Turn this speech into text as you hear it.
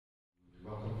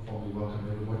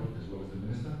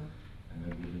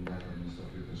Minister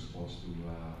of Youth and Sports to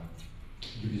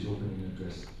give his opening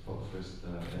address for the first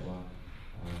ever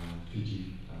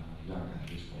Fiji Young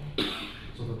Athletes Forum.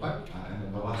 So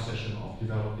and the last session of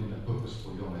developing a purpose for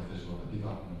young athletes or the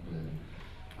development planning.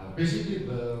 Basically,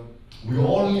 we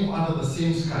all live under the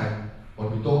same sky,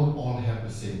 but we don't all have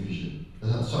the same vision.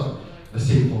 Sorry, the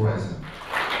same horizon.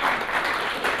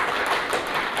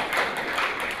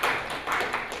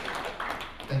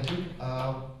 Thank you.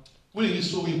 Winning is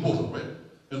so important, right?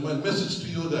 And my message to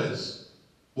you guys,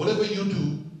 whatever you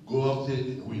do, go out there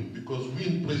and win, because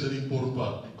win plays an important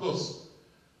part. Because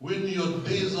when your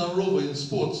days are over in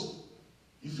sports,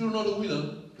 if you're not a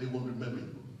winner, they won't remember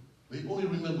you. They only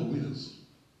remember winners.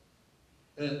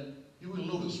 And you will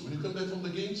notice, when you come back from the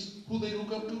games, who they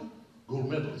look up to? Gold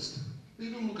medalists. They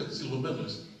don't look at silver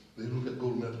medalists, they look at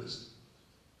gold medalists.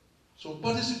 So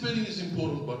participating is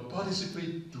important, but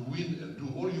participate to win and do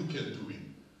all you can to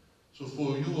win. So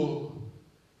for you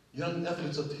young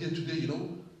athletes out here today,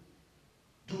 do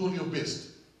all your best.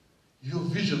 Your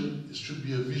vision should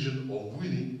be a vision of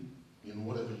winning in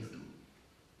whatever you do.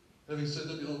 Having said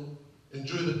that,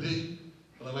 enjoy the day.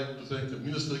 And I'd like to thank the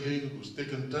Minister again, who's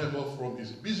taken time off from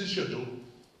his busy schedule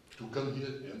to come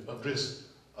here and address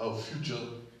our future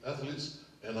athletes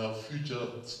and our future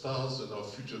stars and our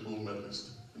future gold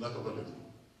medalists.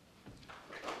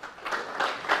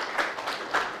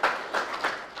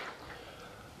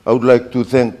 I would like to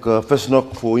thank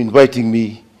FASANOC for inviting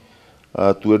me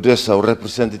to address our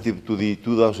representative to the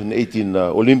 2018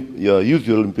 Youth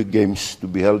Olympic Games to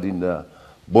be held in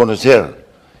Buenos Aires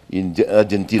in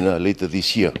Argentina later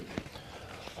this year.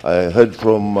 I heard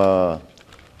from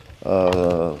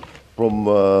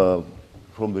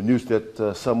the news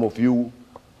that some of you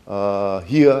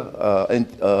here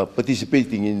and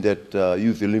participating in that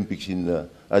Youth Olympics in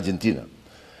Argentina.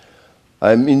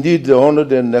 I'm indeed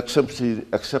honored and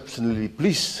exceptionally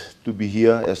pleased to be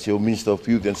here as your Minister of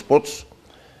Youth and Sports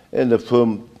and a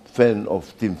firm fan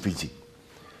of Team Fiji.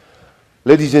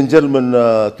 Ladies and gentlemen,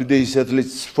 today's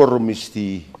Athletes Forum is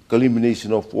the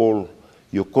culmination of all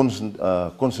your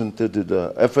concentrated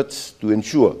efforts to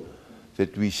ensure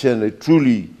that we send a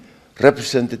truly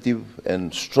representative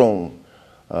and strong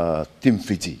Team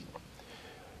Fiji.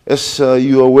 As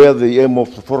you are aware, the aim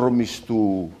of the forum is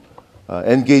to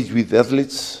engage with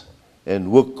athletes and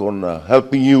work on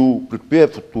helping you prepare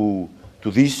to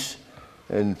this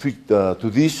and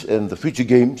the future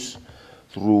games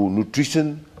through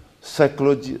nutrition,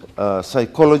 psychology,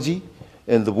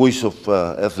 and the Voice of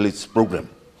Athletes program.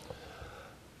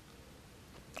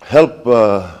 Help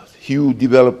you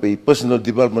develop a personal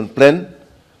development plan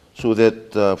so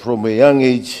that from a young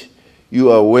age you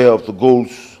are aware of the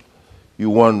goals you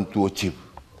want to achieve.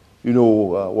 You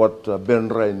know what Ben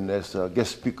Ryan, as a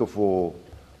guest speaker for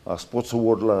Sports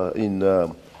Award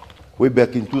way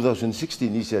back in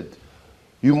 2016, he said,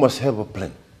 you must have a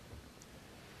plan.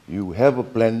 You have a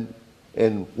plan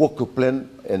and work a plan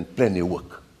and plan your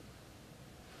work.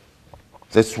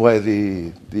 That's why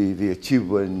they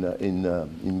achieve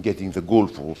in getting the goal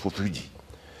for Fiji.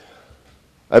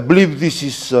 I believe this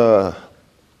is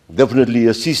definitely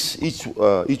assist each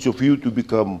of you to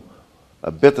become a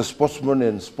better sportsman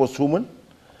and sportswoman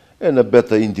and a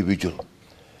better individual.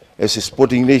 As a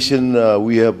sporting nation,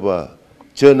 we have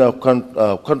churned out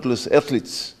countless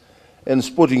athletes and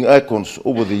sporting icons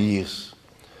over the years.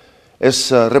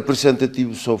 As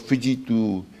representatives of Fiji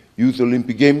to Youth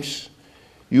Olympic Games,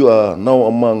 you are now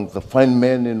among the fine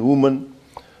men and women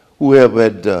who have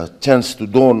had the chance to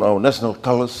don our national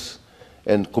colors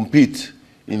and compete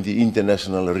in the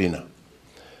international arena.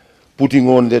 Putting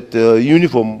on that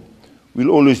uniform will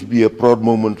always be a proud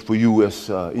moment for you as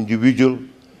an individual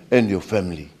and your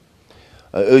family.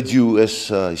 I urge you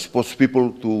as sports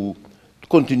people to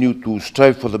continue to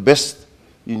strive for the best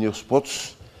in your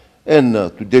sports and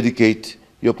to dedicate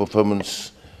your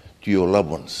performance to your loved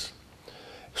ones.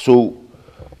 So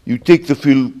you take the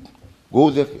field, go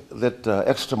that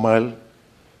extra mile,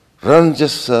 run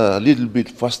just a little bit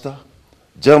faster,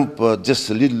 jump just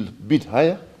a little bit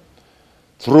higher,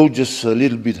 throw just a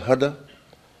little bit harder,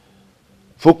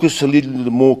 focus a little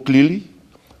more clearly.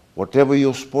 Whatever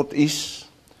your sport is,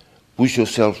 push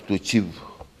yourself to achieve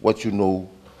what you know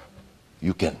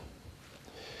you can.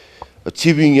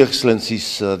 Achieving excellence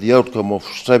is the outcome of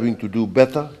striving to do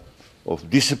better, of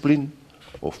discipline,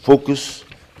 of focus,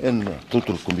 and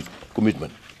total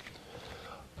commitment.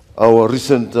 Our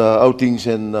recent outings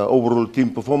and overall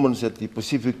team performance at the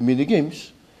Pacific Mini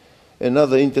Games and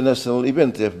other international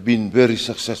events have been very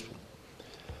successful.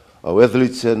 Our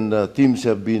athletes and teams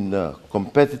have been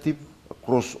competitive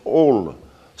across all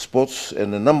sports,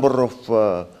 and a number of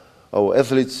our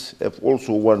athletes have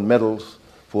also won medals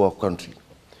for our country.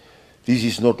 This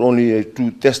is not only a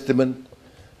true testament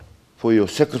for your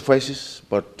sacrifices,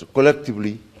 but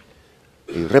collectively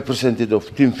a representative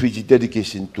of Team Fiji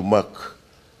dedication to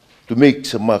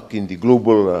make a mark in the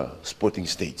global sporting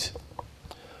stage.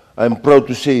 I am proud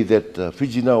to say that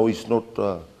Fiji now is not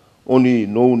only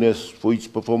known as for its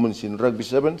performance in rugby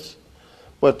sevens,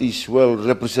 but is well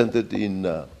represented in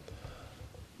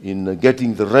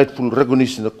getting the rightful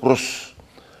recognition across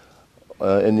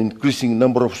an increasing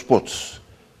number of sports.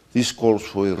 This calls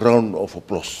for a round of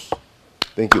applause.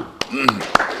 Thank you.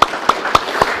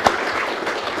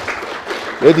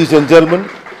 Ladies and gentlemen,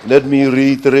 let me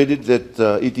reiterate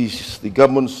that it is the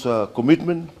government's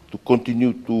commitment to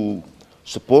continue to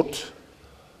support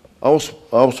our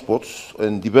sports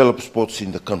and develop sports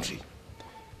in the country.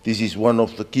 This is one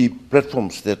of the key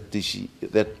platforms that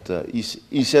is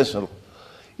essential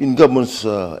in government's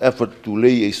effort to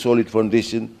lay a solid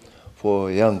foundation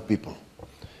for young people.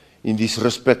 In this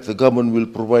respect, the government will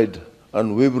provide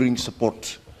unwavering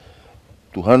support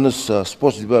to harness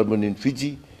sports development in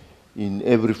Fiji in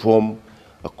every form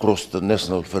across the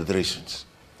national federations.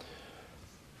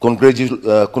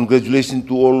 Congratulations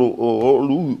to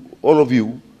all of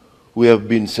you who have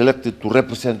been selected to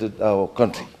represent our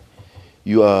country.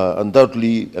 You are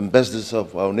undoubtedly ambassadors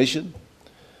of our nation.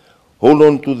 Hold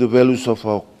on to the values of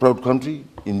our proud country,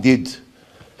 indeed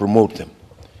promote them.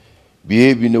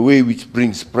 Behave in a way which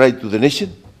brings pride to the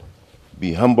nation.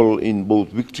 Be humble in both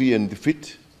victory and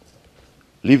defeat.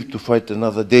 Live to fight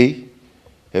another day,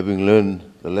 having learned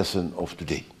the lesson of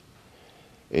today.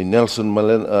 And Nelson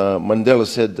Mandela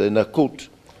said, and I quote,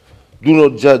 "Do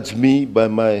not judge me by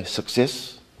my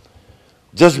success.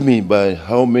 Judge me by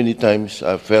how many times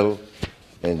I fell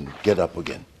and get up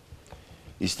again."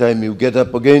 It's time you get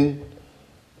up again,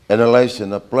 analyze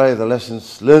and apply the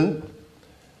lessons learned,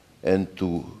 and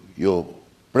to your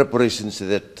preparations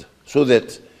so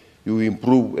that you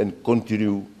improve and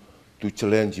continue to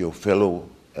challenge your fellow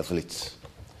athletes.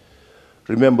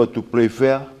 Remember to play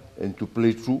fair and to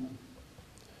play true.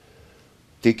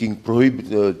 Taking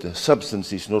prohibited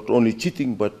substance is not only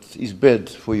cheating, but is bad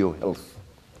for your health.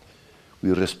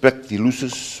 We respect the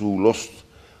losers who lost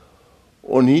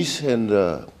on his and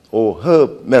or her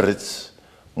merits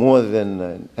more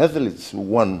than athletes who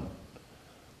won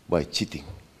by cheating.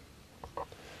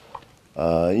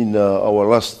 In our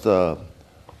last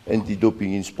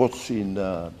anti-doping in sports in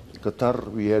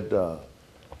Qatar, we had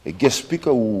a guest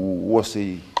speaker who was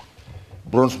a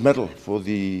bronze medal for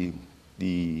the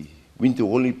Winter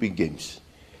Olympic Games.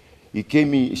 She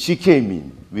came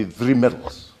in with 3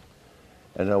 medals.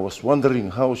 And I was wondering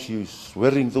how she is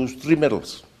wearing those 3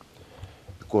 medals,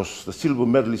 because the silver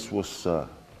medalist was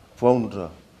found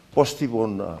positive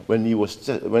on when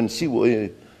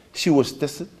she was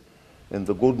tested, and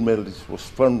the gold medalist was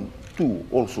found too,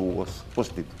 also was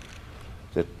positive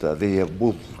that they have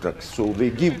both drugs. So they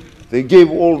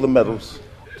gave all the medals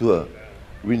to her,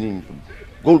 winning the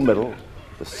gold medal,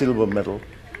 the silver medal,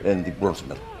 and the bronze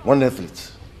medal. 1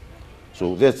 athlete.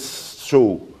 So that's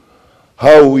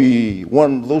how we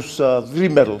won those 3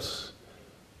 medals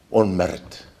on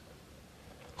merit.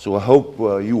 So I hope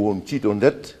you won't cheat on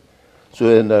that.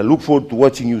 And I look forward to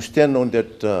watching you stand on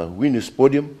that winner's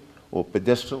podium or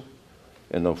pedestal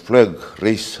and a flag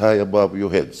raised high above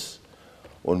your heads.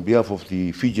 On behalf of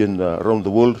the Fijian around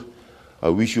the world, I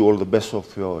wish you all the best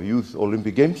of your Youth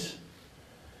Olympic Games.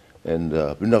 And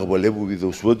with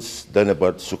those words,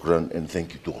 Dhanabad, Shukran, and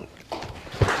thank you to all.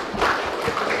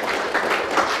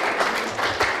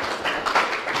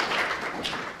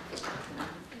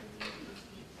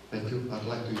 Thank you. I'd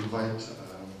like to invite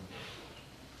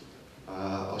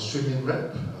our swimming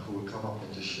rep who will come up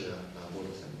and just share